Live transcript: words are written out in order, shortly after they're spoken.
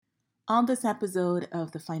On this episode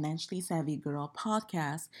of the Financially Savvy Girl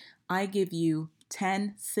podcast, I give you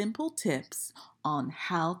 10 simple tips on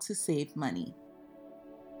how to save money.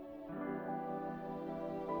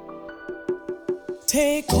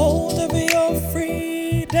 Take hold of your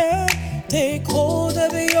freedom. Take hold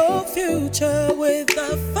of your future with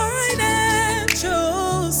the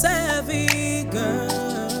Financial Savvy Girl.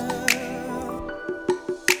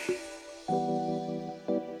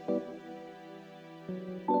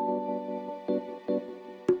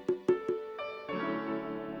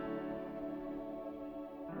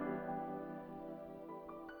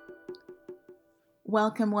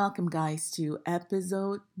 Welcome, guys, to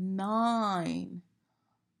episode 9.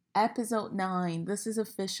 Episode 9. This is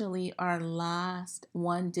officially our last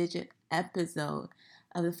one-digit episode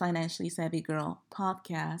of the Financially Savvy Girl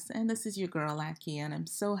podcast. And this is your girl, Aki, and I'm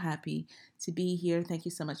so happy to be here. Thank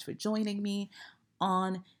you so much for joining me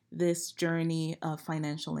on this journey of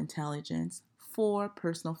financial intelligence for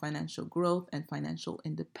personal financial growth and financial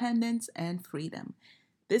independence and freedom.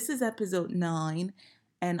 This is episode 9,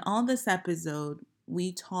 and on this episode,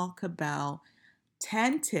 we talk about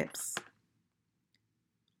 10 tips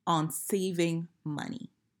on saving money.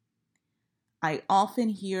 I often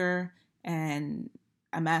hear and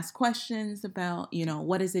I'm asked questions about,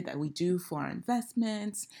 what is it that we do for our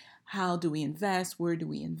investments? How do we invest? Where do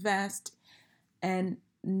we invest? And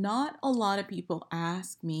not a lot of people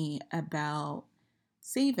ask me about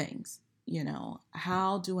savings.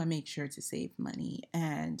 How do I make sure to save money?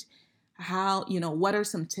 And what are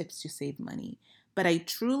some tips to save money? But I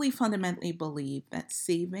truly fundamentally believe that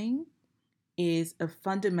saving is a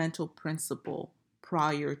fundamental principle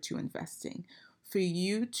prior to investing. For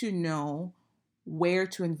you to know where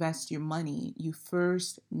to invest your money, you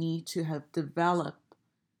first need to have developed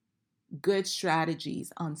good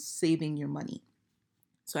strategies on saving your money.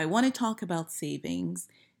 So I want to talk about savings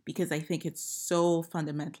because I think it's so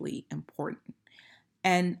fundamentally important.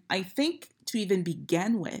 And I think to even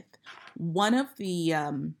begin with, one of the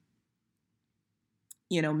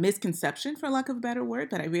misconception, for lack of a better word,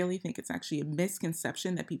 but I really think it's actually a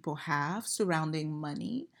misconception that people have surrounding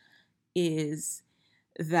money is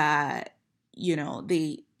that,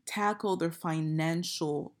 they tackle their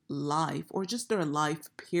financial life or just their life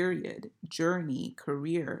period, journey,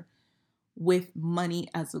 career with money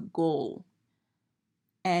as a goal.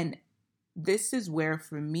 And this is where,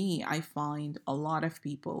 for me, I find a lot of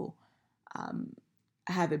people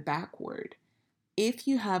have it backward. If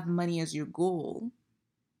you have money as your goal,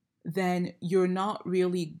 then you're not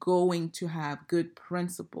really going to have good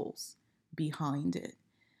principles behind it.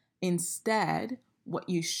 Instead, what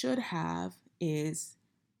you should have is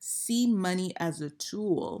see money as a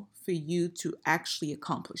tool for you to actually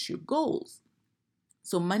accomplish your goals.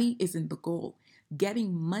 So money isn't the goal.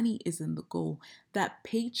 Getting money isn't the goal. That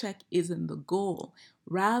paycheck isn't the goal.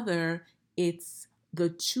 Rather, it's the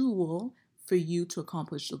tool for you to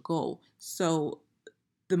accomplish the goal. So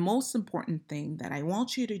the most important thing that I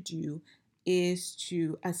want you to do is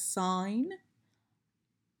to assign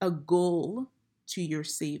a goal to your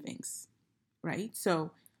savings, right?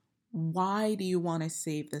 So why do you want to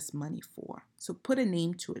save this money for? So put a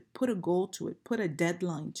name to it, put a goal to it, put a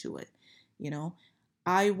deadline to it.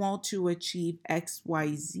 I want to achieve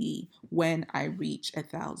XYZ when I reach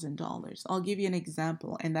 $1,000. I'll give you an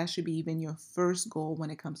example, and that should be even your first goal when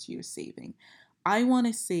it comes to your saving. I want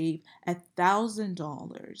to save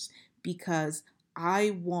 $1,000 because I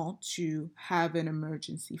want to have an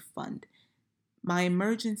emergency fund. My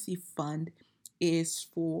emergency fund is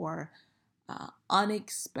for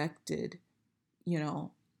unexpected,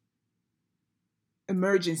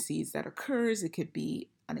 emergencies that occurs. It could be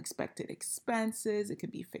unexpected expenses. It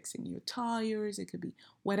could be fixing your tires. It could be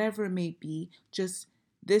whatever it may be. Just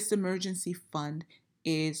this emergency fund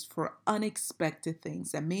is for unexpected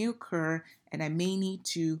things that may occur, and I may need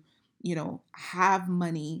to, have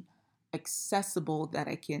money accessible that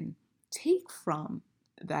I can take from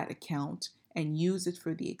that account and use it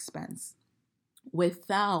for the expense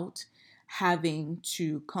without having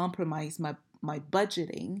to compromise my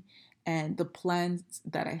budgeting and the plans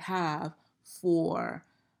that I have for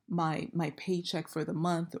my paycheck for the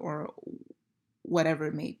month or whatever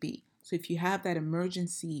it may be. So if you have that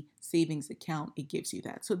emergency savings account, it gives you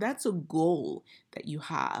that. So that's a goal that you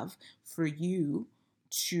have for you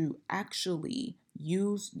to actually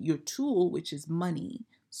use your tool, which is money,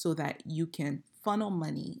 so that you can funnel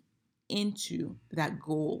money into that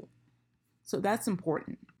goal. So that's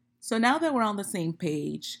important. So now that we're on the same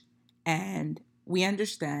page and we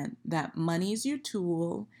understand that money is your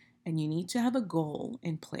tool and you need to have a goal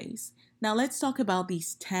in place, now let's talk about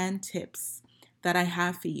these 10 tips that I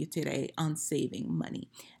have for you today on saving money.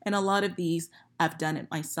 And a lot of these, I've done it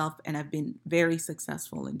myself and I've been very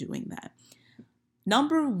successful in doing that.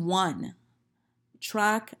 Number one,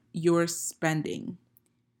 track your spending.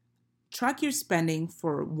 Track your spending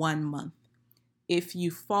for 1 month. If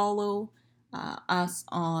you follow us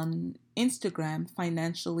on Instagram,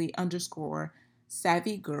 financially underscore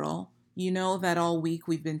savvy girl, you know that all week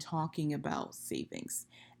we've been talking about savings.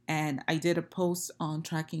 And I did a post on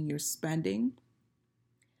tracking your spending.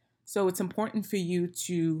 So it's important for you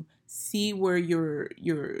to see where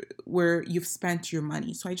where you've spent your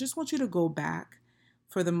money. So I just want you to go back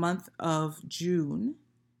for the month of June.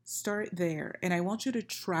 Start there, and I want you to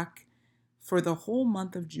track for the whole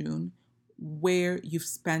month of June where you've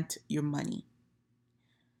spent your money.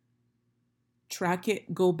 Track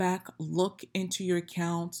it, go back, look into your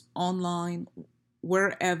accounts online,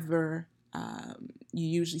 wherever you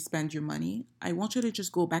usually spend your money. I want you to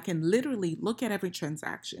just go back and literally look at every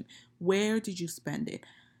transaction. Where did you spend it?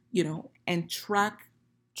 And track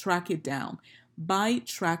it down. By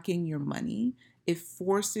tracking your money, it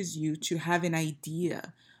forces you to have an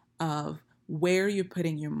idea of where you're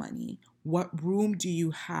putting your money, what room do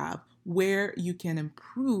you have, where you can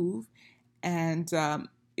improve, and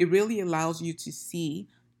it really allows you to see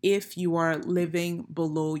if you are living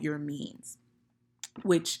below your means,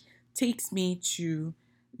 which takes me to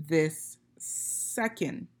this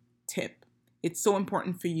second tip. It's so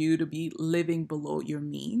important for you to be living below your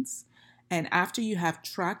means. And after you have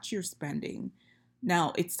tracked your spending,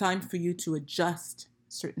 now it's time for you to adjust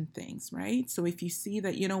certain things, right? So if you see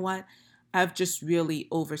that, you know what, I've just really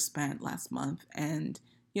overspent last month, and,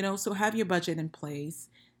 so have your budget in place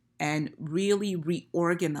and really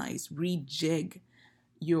reorganize, rejig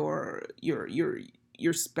your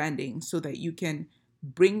spending so that you can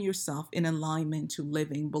bring yourself in alignment to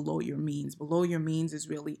living below your means. Below your means is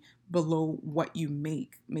really below what you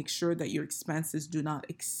make. Make sure that your expenses do not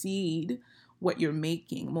exceed what you're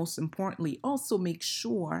making. Most importantly, also make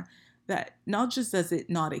sure that not just does it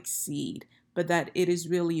not exceed, but that it is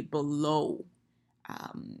really below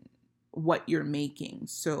what you're making.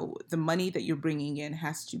 So the money that you're bringing in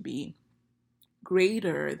has to be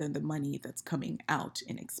greater than the money that's coming out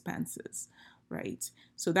in expenses, right?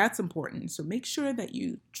 So that's important. So make sure that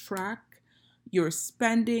you track your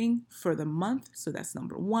spending for the month. So that's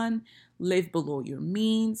number one. Live below your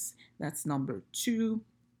means. That's number two.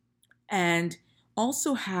 And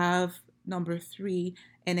also have number three,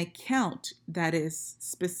 an account that is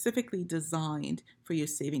specifically designed for your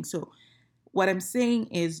savings. So what I'm saying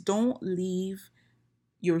is, don't leave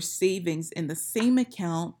your savings in the same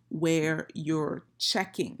account where your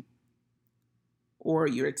checking or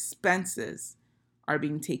your expenses are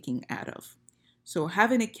being taken out of. So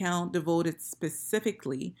have an account devoted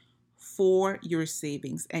specifically for your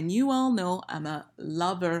savings. And you all know I'm a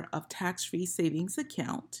lover of tax-free savings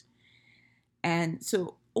account. And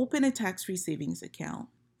so open a tax-free savings account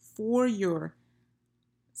for your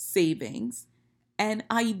savings, and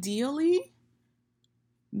ideally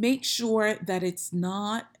make sure that it's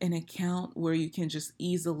not an account where you can just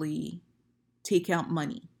easily take out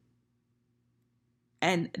money.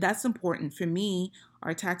 And that's important. For me,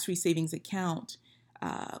 our tax-free savings account,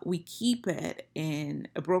 we keep it in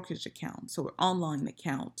a brokerage account, so an online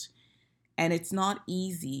account. And it's not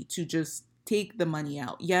easy to just take the money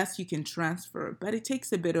out. Yes, you can transfer, but it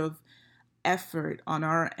takes a bit of effort on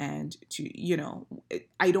our end to,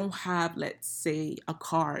 I don't have, let's say, a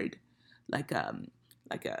card, like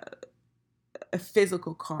like a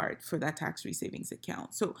physical card for that tax-free savings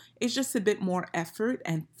account. So it's just a bit more effort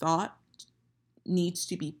and thought needs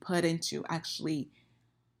to be put into actually,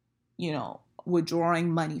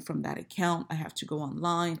 withdrawing money from that account. I have to go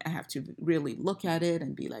online. I have to really look at it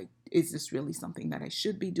and be like, is this really something that I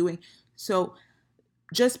should be doing? So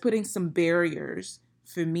just putting some barriers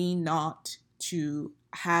for me not to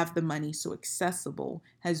have the money so accessible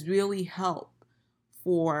has really helped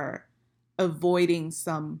for avoiding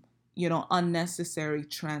some, unnecessary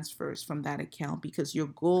transfers from that account, because your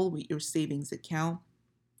goal with your savings account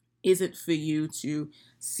isn't for you to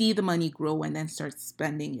see the money grow and then start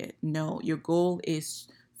spending it. No, your goal is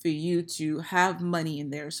for you to have money in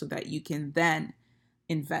there so that you can then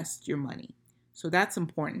invest your money. So that's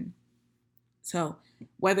important. So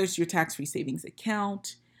whether it's your tax-free savings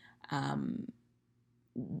account,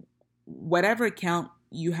 whatever account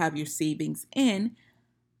you have your savings in,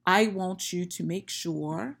 I want you to make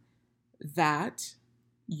sure that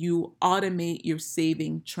you automate your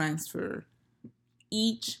saving transfer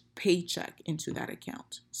each paycheck into that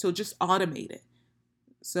account. So just automate it.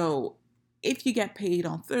 So if you get paid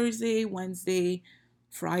on Thursday, Wednesday,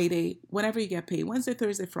 Friday, whenever you get paid, Wednesday,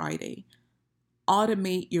 Thursday, Friday,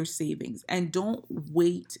 automate your savings and don't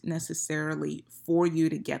wait necessarily for you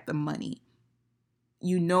to get the money.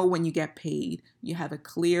 You know, when you get paid, you have a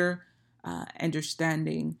clear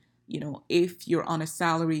understanding. If you're on a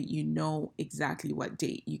salary, you know exactly what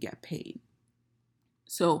date you get paid.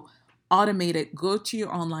 So automate it. Go to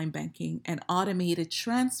your online banking and automate a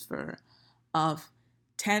transfer of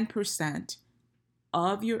 10%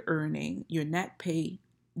 of your earning, your net pay,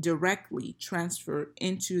 directly transfer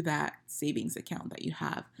into that savings account that you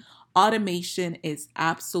have. Automation is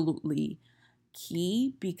absolutely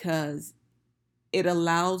key because it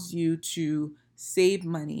allows you to save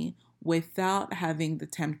money without having the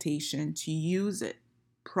temptation to use it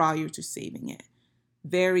prior to saving it.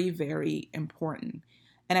 Very, very important.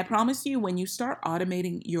 And I promise you, when you start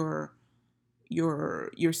automating your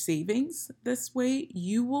savings this way,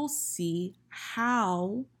 you will see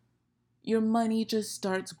how your money just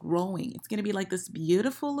starts growing. It's going to be like this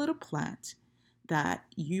beautiful little plant that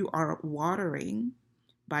you are watering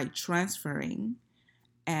by transferring,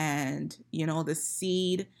 and the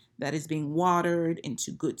seed that is being watered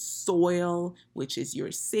into good soil, which is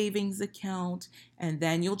your savings account, and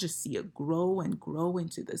then you'll just see it grow and grow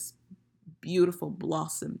into this beautiful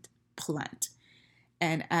blossomed plant.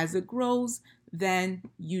 And as it grows, then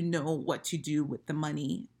you know what to do with the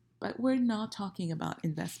money. But we're not talking about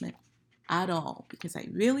investment at all, because I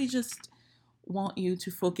really just want you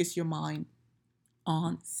to focus your mind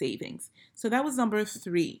on savings. So that was number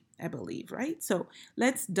 3, I believe, right? So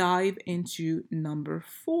let's dive into number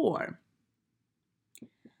 4.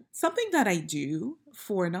 Something that I do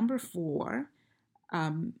for number 4,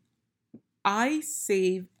 I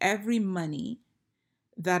save every money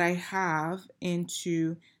that I have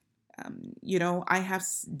into, I have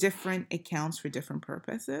different accounts for different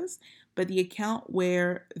purposes, but the account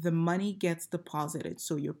where the money gets deposited,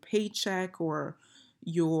 so your paycheck or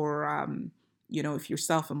your, if you're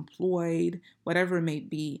self-employed, whatever it may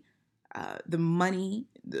be, the money,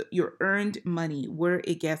 your earned money, where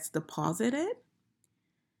it gets deposited,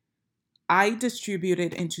 I distribute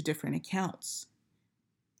it into different accounts.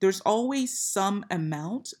 There's always some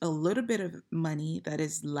amount, a little bit of money that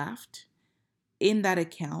is left in that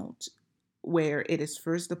account where it is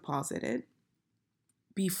first deposited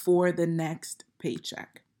before the next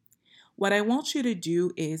paycheck. What I want you to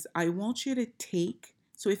do is I want you to take,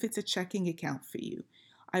 so if it's a checking account for you,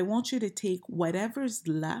 I want you to take whatever's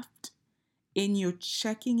left in your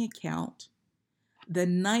checking account the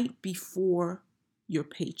night before your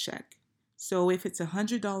paycheck. So if it's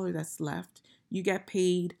 $100 that's left, you get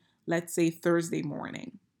paid, let's say Thursday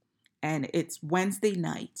morning, and it's Wednesday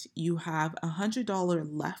night, you have $100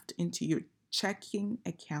 left into your checking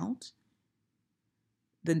account.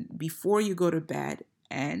 Then before you go to bed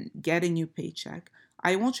and get a new paycheck,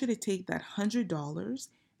 I want you to take that $100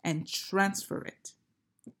 and transfer it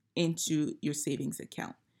into your savings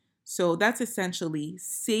account. So that's essentially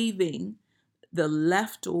saving the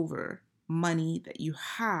leftover money that you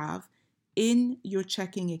have in your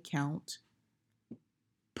checking account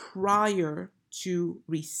prior to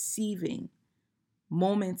receiving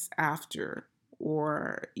moments after,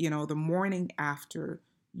 or the morning after,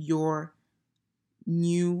 your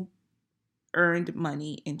new earned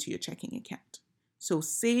money into your checking account. So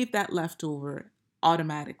save that leftover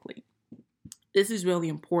automatically. This is really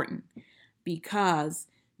important because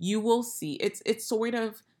you will see it's sort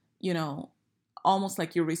of, almost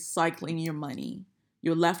like you're recycling your money,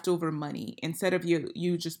 your leftover money, instead of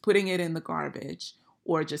you just putting it in the garbage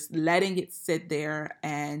or just letting it sit there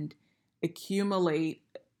and accumulate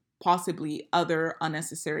possibly other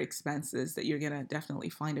unnecessary expenses that you're going to definitely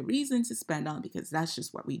find a reason to spend on, because that's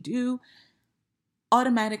just what we do.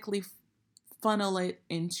 Automatically funnel it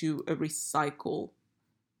into a recycle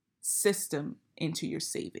system into your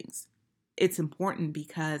savings. It's important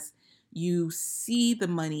because you see the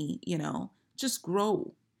money, just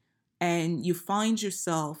grow, and you find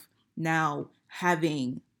yourself now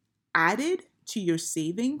having added to your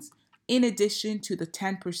savings in addition to the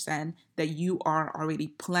 10% that you are already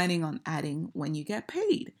planning on adding when you get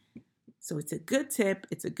paid. So it's a good tip,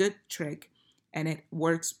 it's a good trick, and it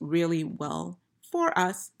works really well for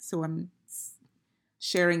us. So I'm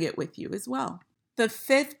sharing it with you as well. The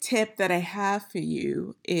 5th tip that I have for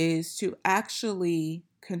you is to actually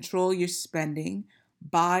control your spending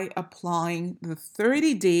by applying the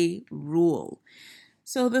 30-day rule.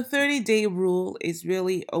 So the 30-day rule is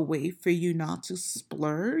really a way for you not to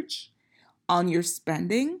splurge on your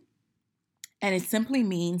spending. And it simply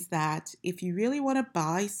means that if you really want to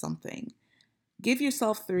buy something, give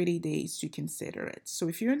yourself 30 days to consider it. So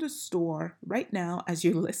if you're in the store right now, as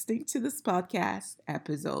you're listening to this podcast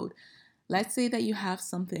episode, let's say that you have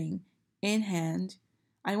something in hand,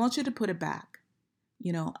 I want you to put it back.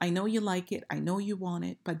 I know you like it, I know you want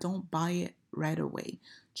it, but don't buy it right away.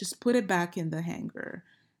 Just put it back in the hanger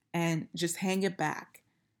and just hang it back.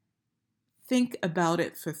 Think about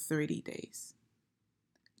it for 30 days.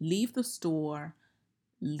 Leave the store,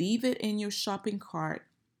 leave it in your shopping cart,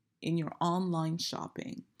 in your online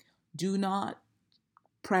shopping. Do not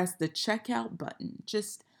press the checkout button.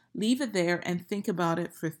 Just leave it there and think about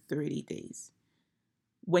it for 30 days.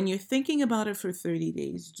 When you're thinking about it for 30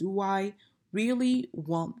 days, do I really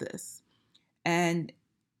want this? And,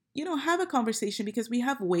 have a conversation, because we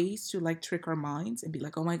have ways to like trick our minds and be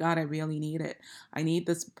like, oh my God, I really need it. I need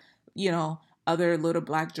this, other little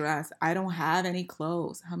black dress. I don't have any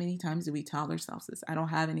clothes. How many times do we tell ourselves this? I don't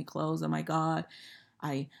have any clothes. Oh my God.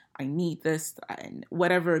 I I need this, and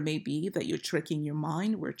whatever it may be that you're tricking your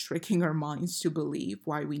mind. We're tricking our minds to believe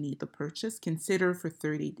why we need the purchase. Consider for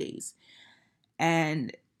 30 days.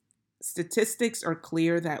 And statistics are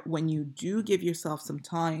clear that when you do give yourself some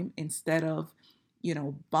time, instead of,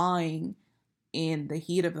 buying in the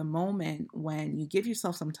heat of the moment, when you give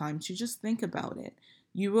yourself some time to just think about it,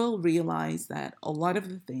 you will realize that a lot of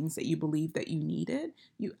the things that you believe that you needed,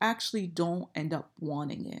 you actually don't end up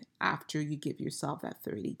wanting it after you give yourself that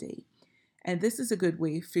 30-day. And this is a good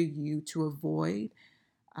way for you to avoid,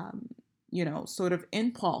 sort of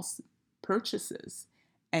impulse purchases,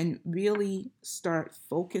 and really start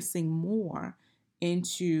focusing more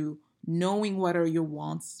into knowing what are your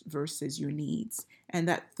wants versus your needs. And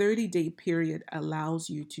that 30-day period allows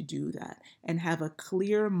you to do that and have a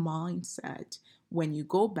clear mindset when you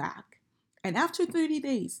go back. And after 30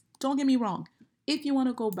 days, don't get me wrong, if you want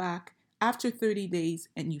to go back after 30 days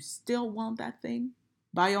and you still want that thing,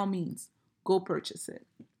 by all means, go purchase it.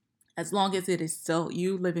 As long as it is still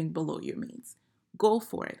you living below your means, go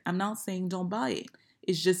for it. I'm not saying don't buy it.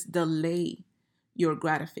 It's just delay your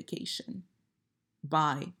gratification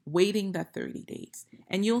by waiting that 30 days.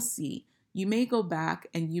 And you'll see, you may go back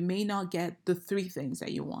and you may not get the three things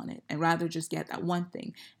that you wanted and rather just get that one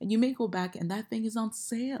thing. And you may go back and that thing is on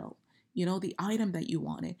sale, the item that you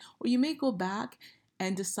wanted. Or you may go back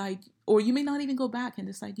and decide, or you may not even go back and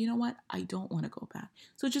decide, you know what, I don't want to go back.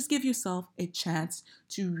 So just give yourself a chance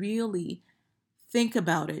to really think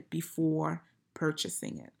about it before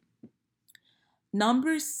purchasing it.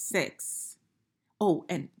 Number 6. Oh,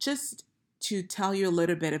 and just to tell you a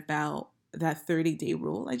little bit about that 30-day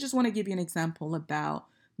rule, I just want to give you an example about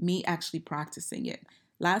me actually practicing it.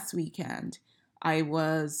 Last weekend,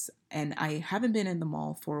 and I haven't been in the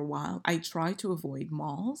mall for a while. I try to avoid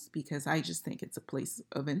malls because I just think it's a place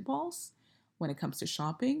of impulse when it comes to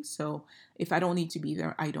shopping. So if I don't need to be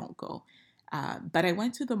there, I don't go. But I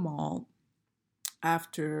went to the mall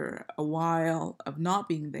after a while of not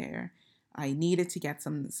being there. I needed to get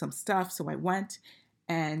some stuff, so I went,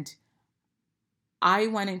 and I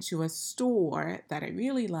went into a store that I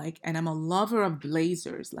really like, and I'm a lover of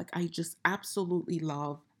blazers. Like, I just absolutely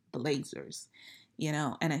love blazers,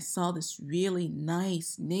 and I saw this really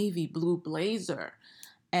nice navy blue blazer,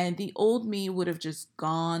 and the old me would have just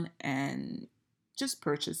gone and just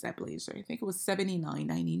purchased that blazer. I think it was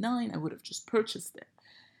 $79.99. I would have just purchased it.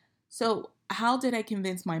 So how did I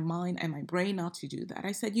convince my mind and my brain not to do that?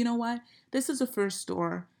 I said, you know what? This is the first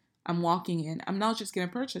store I'm walking in. I'm not just going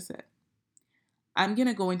to purchase it. I'm going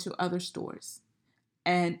to go into other stores.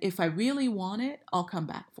 And if I really want it, I'll come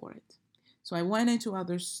back for it. So I went into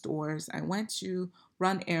other stores. I went to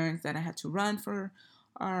run errands that I had to run for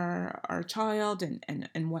our child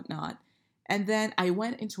and whatnot. And then I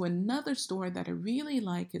went into another store that I really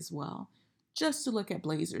like as well, just to look at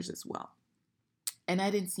blazers as well. And I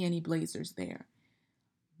didn't see any blazers there.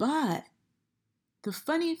 But the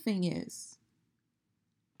funny thing is,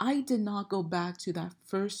 I did not go back to that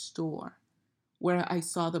first store where I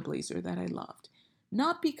saw the blazer that I loved.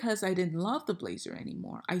 Not because I didn't love the blazer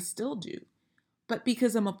anymore, I still do, but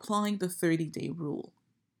because I'm applying the 30-day rule.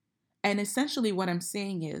 And essentially what I'm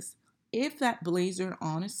saying is, if that blazer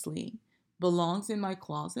honestly belongs in my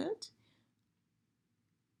closet,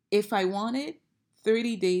 if I want it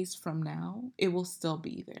 30 days from now, it will still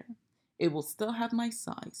be there. It will still have my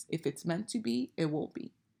size. If it's meant to be, it will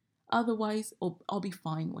be. Otherwise, I'll be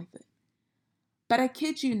fine with it. But I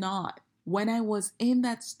kid you not, when I was in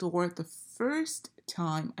that store the first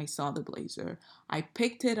time I saw the blazer, I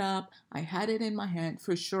picked it up, I had it in my hand,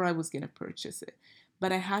 for sure I was going to purchase it.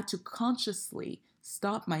 But I had to consciously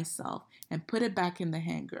stop myself and put it back in the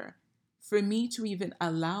hanger for me to even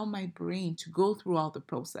allow my brain to go through all the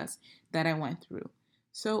process that I went through.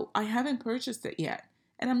 So I haven't purchased it yet,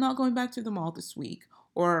 and I'm not going back to the mall this week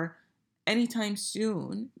or anytime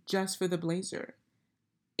soon just for the blazer.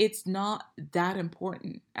 it's not that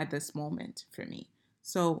important at this moment for me.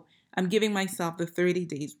 So I'm giving myself the 30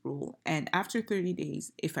 days rule. And after 30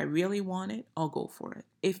 days, if I really want it, I'll go for it.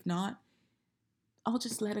 If not, I'll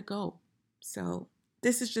just let it go. So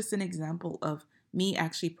this is just an example of me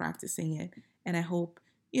actually practicing it. And I hope,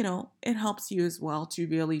 it helps you as well to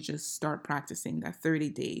really just start practicing that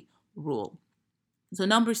 30-day rule. So,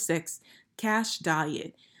 number 6, cash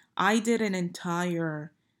diet. I did an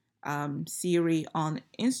entire series on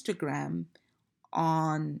Instagram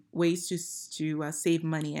on ways to save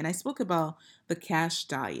money, and I spoke about the cash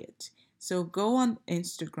diet. So, go on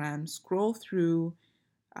Instagram, scroll through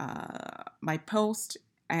my post,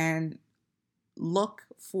 and look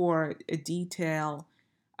for a detailed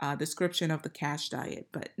description of the cash diet.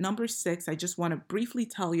 But number 6, I just want to briefly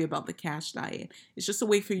tell you about the cash diet. It's just a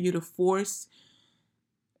way for you to force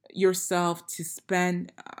yourself to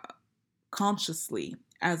spend consciously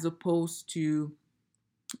as opposed to,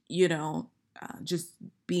 just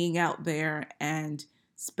being out there and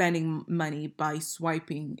spending money by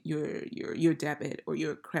swiping your debit or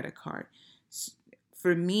your credit card.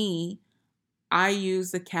 For me, I use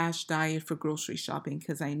the cash diet for grocery shopping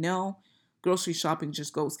because I know grocery shopping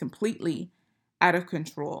just goes completely out of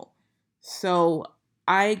control. So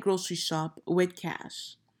I grocery shop with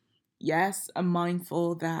cash. Yes, I'm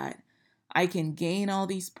mindful that I can gain all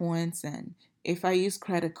these points, and if I use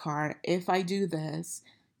credit card, if I do this,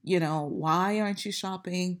 why aren't you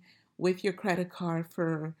shopping with your credit card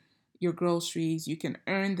for your groceries? You can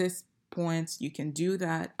earn this points, you can do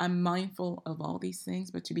that. I'm mindful of all these things,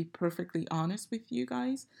 but to be perfectly honest with you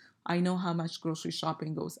guys, I know how much grocery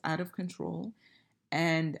shopping goes out of control,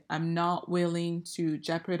 and I'm not willing to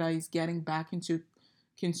jeopardize getting back into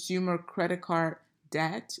consumer credit card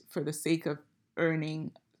debt for the sake of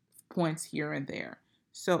earning points here and there.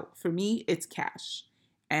 So for me, it's cash.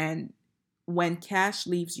 And when cash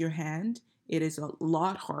leaves your hand, it is a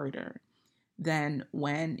lot harder than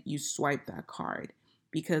when you swipe that card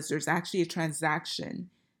because there's actually a transaction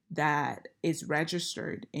that is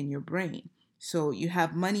registered in your brain. So you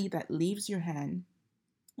have money that leaves your hand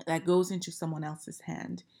that goes into someone else's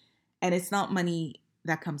hand, and it's not money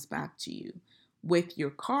that comes back to you. With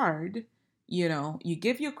your card, you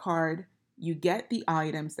give your card, you get the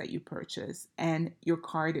items that you purchase, and your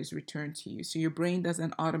card is returned to you. So your brain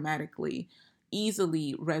doesn't automatically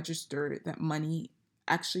easily register that money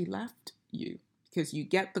actually left you because you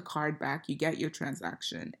get the card back, you get your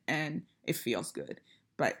transaction, and it feels good.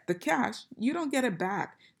 But the cash, you don't get it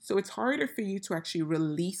back. So it's harder for you to actually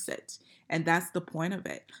release it. And that's the point of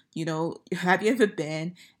it. Have you ever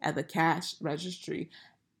been at the cash registry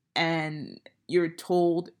and you're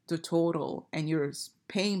told the total and you're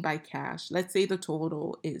paying by cash? Let's say the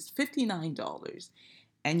total is $59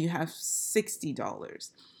 and you have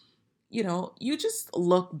 $60. You just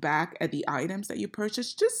look back at the items that you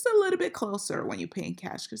purchased just a little bit closer when you're paying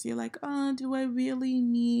cash because you're like, do I really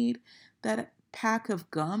need that pack of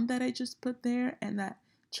gum that I just put there and that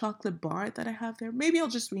chocolate bar that I have there? Maybe I'll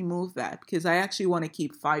just remove that because I actually want to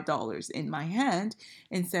keep $5 in my hand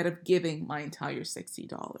instead of giving my entire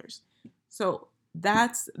 $60. So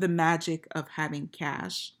that's the magic of having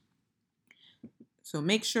cash. So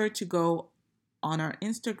make sure to go on our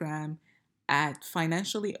Instagram at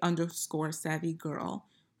financially_savvy girl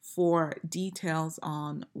for details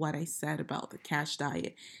on what I said about the cash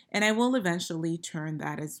diet. And I will eventually turn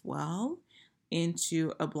that as well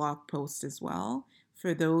into a blog post as well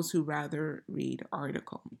for those who rather read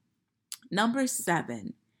article. Number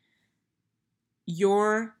 7,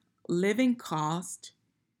 your living cost,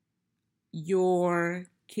 your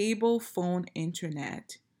cable phone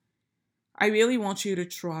internet. I really want you to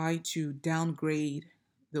try to downgrade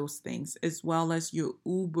those things, as well as your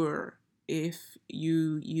Uber. If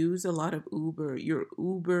you use a lot of Uber, your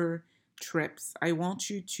Uber trips, I want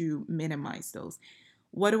you to minimize those.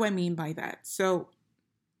 What do I mean by that? So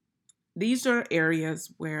these are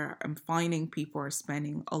areas where I'm finding people are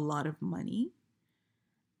spending a lot of money.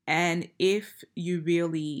 And if you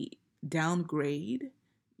really downgrade,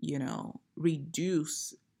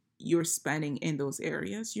 reduce your spending in those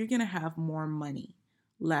areas, you're going to have more money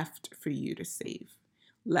left for you to save,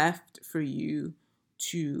 left for you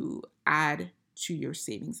to add to your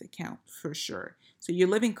savings account for sure. So your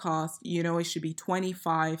living cost, it should be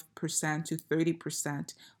 25% to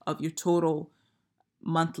 30% of your total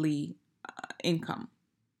monthly income.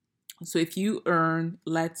 So if you earn,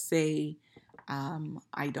 let's say,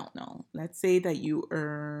 I don't know, let's say that you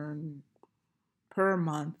earn per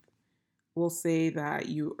month, we'll say that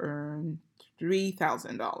you earn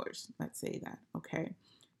 $3,000. Let's say that, okay?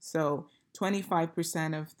 So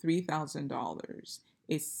 25% of $3,000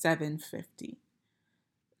 is $750.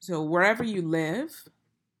 So wherever you live,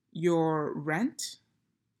 your rent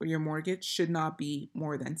or your mortgage should not be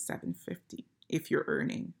more than 750 if you're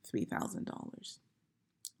earning $3,000.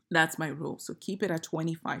 That's my rule. So keep it at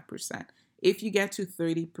 25%. If you get to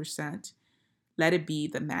 30%, let it be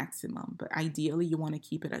the maximum. But ideally, you want to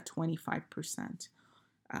keep it at 25%,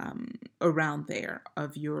 around there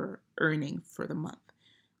of your earning for the month.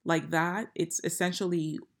 Like that, it's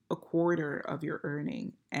essentially a quarter of your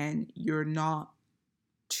earning, and you're not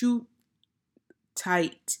too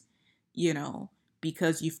tight, you know,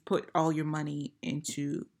 because you've put all your money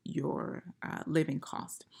into your living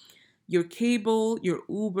cost. Your cable, your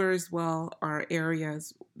Uber as well are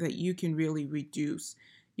areas that you can really reduce.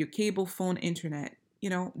 Your cable, phone, internet.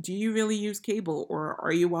 Do you really use cable, or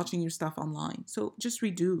are you watching your stuff online? So just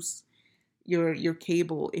reduce your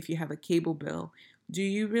cable if you have a cable bill. Do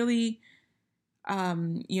you really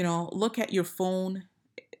look at your phone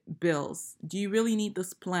bills? Do you really need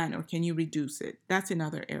this plan, or can you reduce it? That's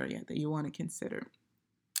another area that you want to consider.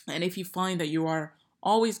 And if you find that you are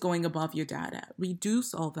always going above your data,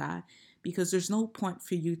 reduce all that, because there's no point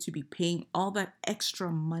for you to be paying all that extra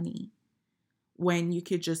money when you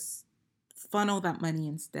could just funnel that money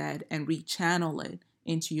instead and rechannel it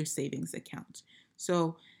into your savings account.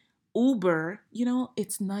 So Uber,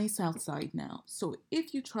 it's nice outside now. So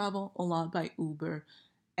if you travel a lot by Uber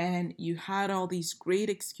and you had all these great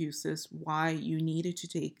excuses why you needed to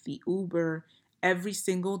take the Uber every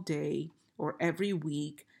single day or every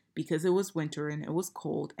week because it was winter and it was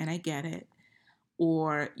cold, and I get it.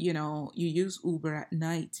 Or, you use Uber at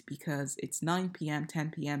night because it's 9 p.m.,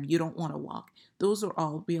 10 p.m., you don't want to walk. Those are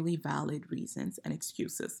all really valid reasons and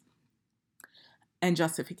excuses and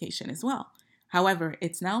justification as well. However,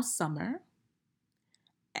 it's now summer,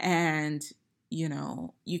 and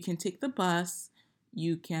you can take the bus.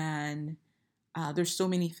 You can there's so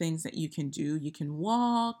many things that you can do. You can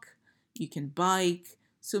walk, you can bike.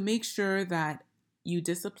 So make sure that you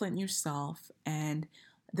discipline yourself, and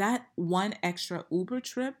that one extra Uber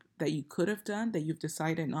trip that you could have done that you've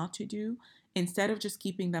decided not to do, instead of just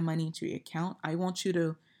keeping that money into your account, I want you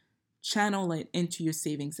to channel it into your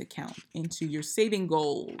savings account, into your saving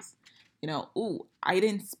goals. I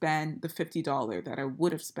didn't spend the $50 that I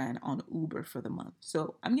would have spent on Uber for the month.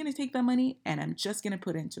 So I'm going to take that money and I'm just going to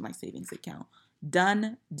put it into my savings account.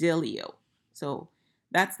 Done dealio. So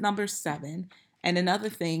that's number 7. And another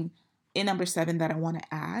thing in number 7 that I want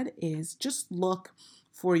to add is just look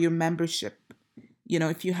for your membership.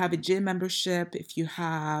 If you have a gym membership, if you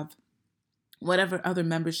have whatever other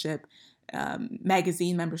membership,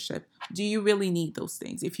 magazine membership, do you really need those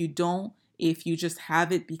things? If you don't, if you just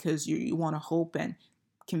have it because you want to hope and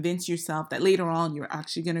convince yourself that later on you're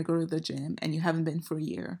actually going to go to the gym and you haven't been for a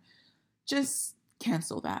year, just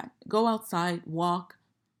cancel that. Go outside, walk,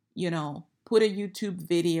 put a YouTube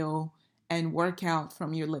video and work out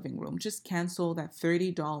from your living room. Just cancel that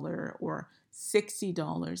 $30 or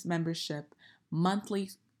 $60 membership monthly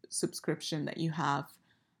subscription that you have,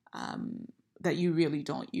 that you really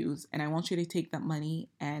don't use. And I want you to take that money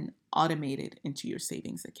and automate it into your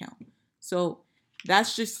savings account. So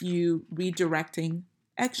that's just you redirecting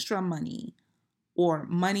extra money or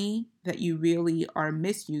money that you really are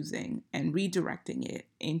misusing and redirecting it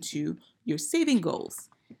into your saving goals.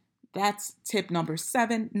 That's tip number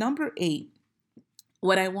 7. Number 8,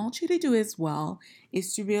 what I want you to do as well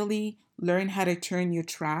is to really learn how to turn your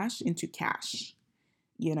trash into cash,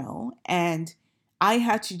 and I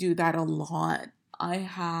had to do that a lot. I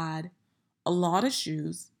had a lot of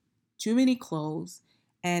shoes, too many clothes,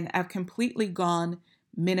 and I've completely gone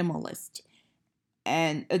minimalist.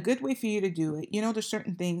 And a good way for you to do it, there's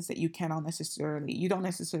certain things that you don't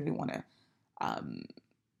necessarily want to um,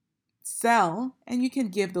 sell, and you can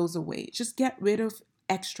give those away. Just get rid of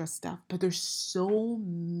extra stuff. But there's so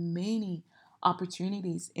many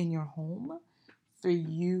opportunities in your home for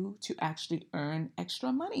you to actually earn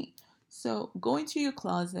extra money. So go into your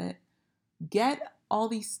closet, get all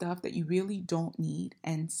these stuff that you really don't need,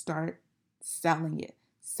 and start selling it.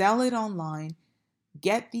 Sell it online.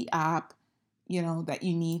 Get the app, that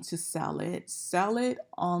you need to sell it. Sell it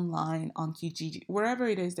online on Kijiji, wherever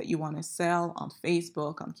it is that you want to sell, on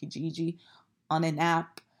Facebook, on Kijiji, on an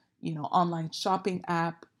app, online shopping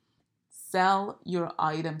app. Sell your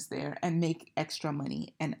items there and make extra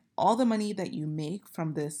money. And all the money that you make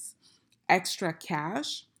from this extra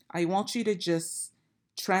cash, I want you to just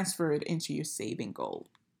transfer it into your saving goal.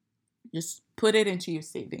 Just put it into your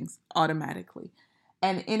savings automatically.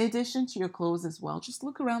 And in addition to your clothes as well, just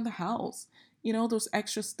look around the house. Those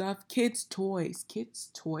extra stuff, kids' toys.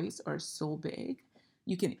 Kids' toys are so big.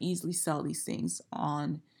 You can easily sell these things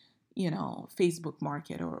on, Facebook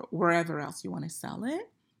Market or wherever else you want to sell it.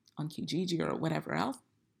 on Kijiji or whatever else.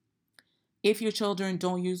 If your children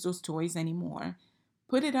don't use those toys anymore,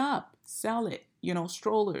 put it up, sell it,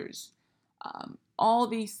 strollers, all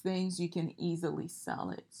these things you can easily sell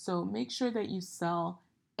it. So make sure that you sell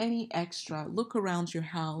any extra. Look around your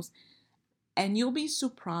house and you'll be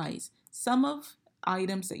surprised. Some of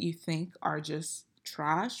items that you think are just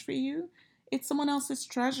trash for you, it's someone else's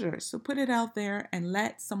treasure. So put it out there and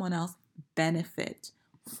let someone else benefit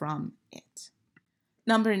from it.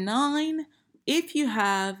 Number 9, if you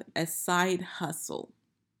have a side hustle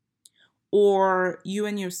or you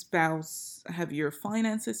and your spouse have your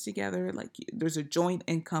finances together, like there's a joint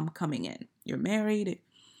income coming in, you're married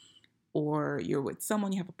or you're with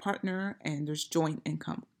someone, you have a partner and there's joint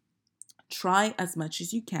income. Try as much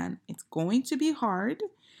as you can. It's going to be hard,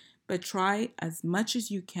 but try as much as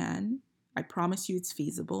you can. I promise you it's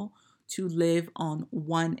feasible to live on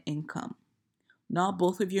one income. Not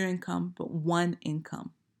both of your income, but one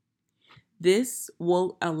income. This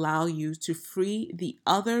will allow you to free the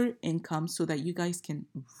other income so that you guys can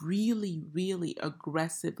really, really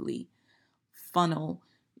aggressively funnel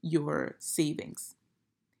your savings.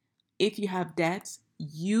 If you have debts,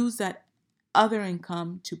 use that other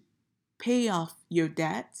income to pay off your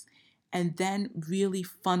debts and then really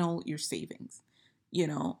funnel your savings.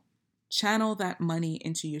 Channel that money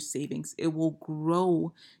into your savings. It will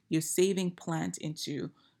grow your saving plant into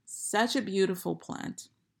such a beautiful plant,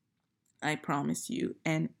 I promise you,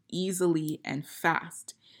 and easily and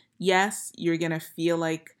fast. Yes, you're going to feel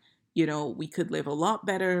like, we could live a lot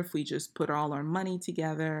better if we just put all our money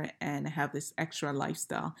together and have this extra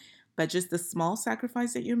lifestyle. But just the small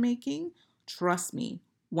sacrifice that you're making, trust me,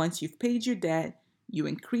 once you've paid your debt, you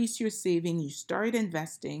increase your saving, you start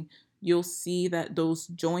investing, you'll see that those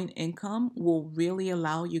joint income will really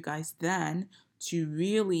allow you guys then to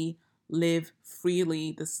really live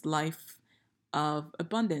freely this life of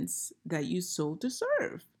abundance that you so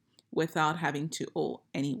deserve without having to owe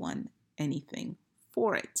anyone anything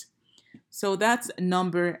for it. So that's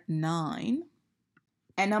number 9.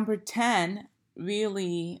 And number 10,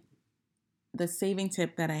 really, the saving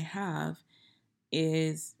tip that I have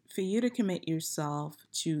is for you to commit yourself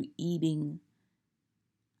to eating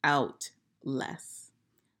out less.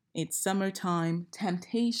 It's summertime,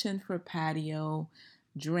 temptation for patio,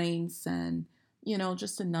 drinks, and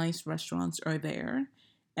just the nice restaurants are there.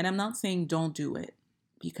 And I'm not saying don't do it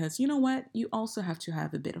because you know what? You also have to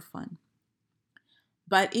have a bit of fun.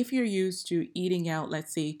 But if you're used to eating out,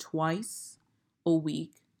 let's say twice a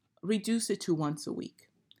week, reduce it to once a week.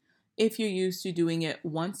 If you're used to doing it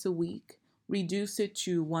once a week, reduce it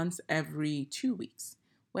to once every 2 weeks.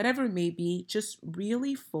 Whatever it may be, just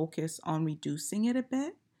really focus on reducing it a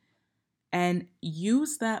bit and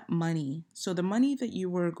use that money. So the money that you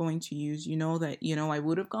were going to use, I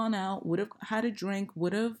would have gone out, would have had a drink,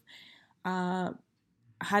 would have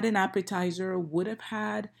had an appetizer, would have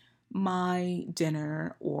had my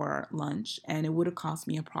dinner or lunch, and it would have cost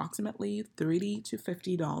me approximately $30 to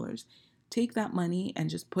 $50. Take that money and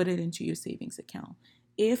just put it into your savings account.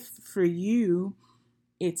 If for you,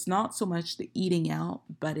 it's not so much the eating out,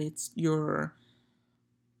 but it's your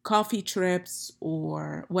coffee trips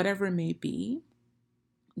or whatever it may be,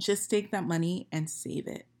 just take that money and save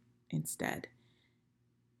it instead.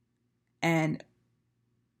 And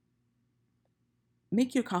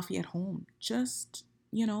make your coffee at home. Just,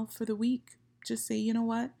 for the week, just say, you know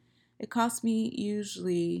what? It costs me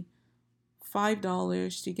usually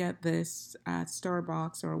 $5 to get this at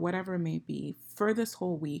Starbucks or whatever it may be. For this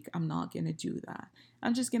whole week, I'm not going to do that.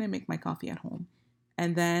 I'm just going to make my coffee at home.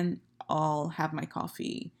 And then I'll have my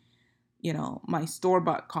coffee, my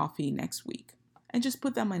store-bought coffee next week. And just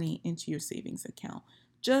put that money into your savings account.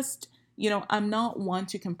 Just, I'm not one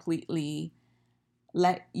to completely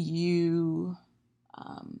let you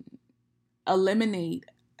eliminate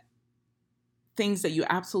things that you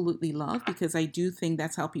absolutely love, because I do think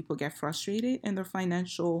that's how people get frustrated in their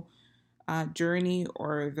financial journey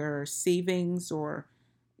or their savings or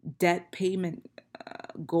debt payment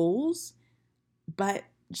goals. But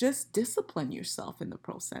just discipline yourself in the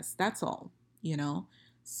process. That's all,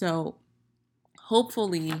 So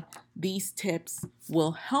hopefully these tips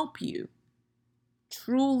will help you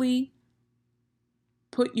truly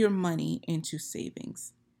put your money into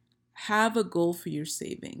savings. Have a goal for your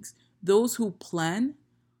savings. Those who plan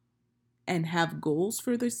and have goals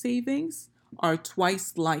for their savings are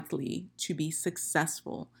twice likely to be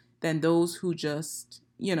successful than those who just,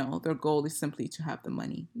 their goal is simply to have the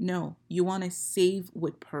money. No, you want to save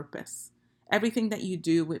with purpose. Everything that you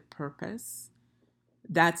do with purpose,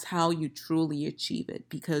 that's how you truly achieve it,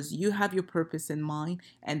 because you have your purpose in mind,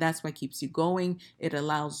 and that's what keeps you going. It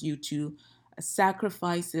allows you to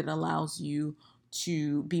sacrifice. It allows you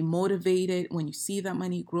to be motivated when you see that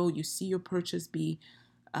money grow. You see your purchase be,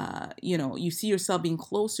 you see yourself being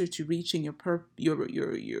closer to reaching your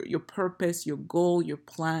purpose, your goal, your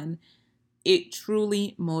plan. It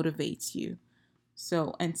truly motivates you.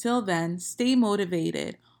 So until then, stay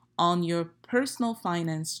motivated on your personal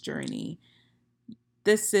finance journey.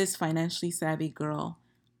 This is Financially Savvy Girl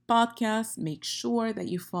podcast. Make sure that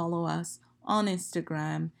you follow us on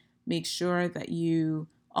Instagram. Make sure that you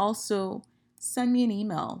also send me an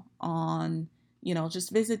email on,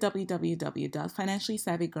 just visit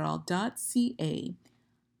www.financiallysavvygirl.ca.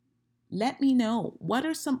 Let me know what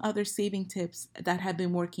are some other saving tips that have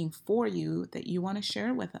been working for you that you want to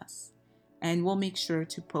share with us. And we'll make sure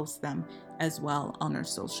to post them as well on our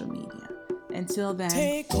social media. Until then,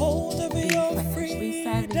 take hold of your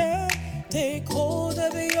freedom. Take hold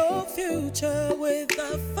of your future with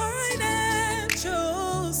a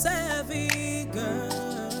financial savvy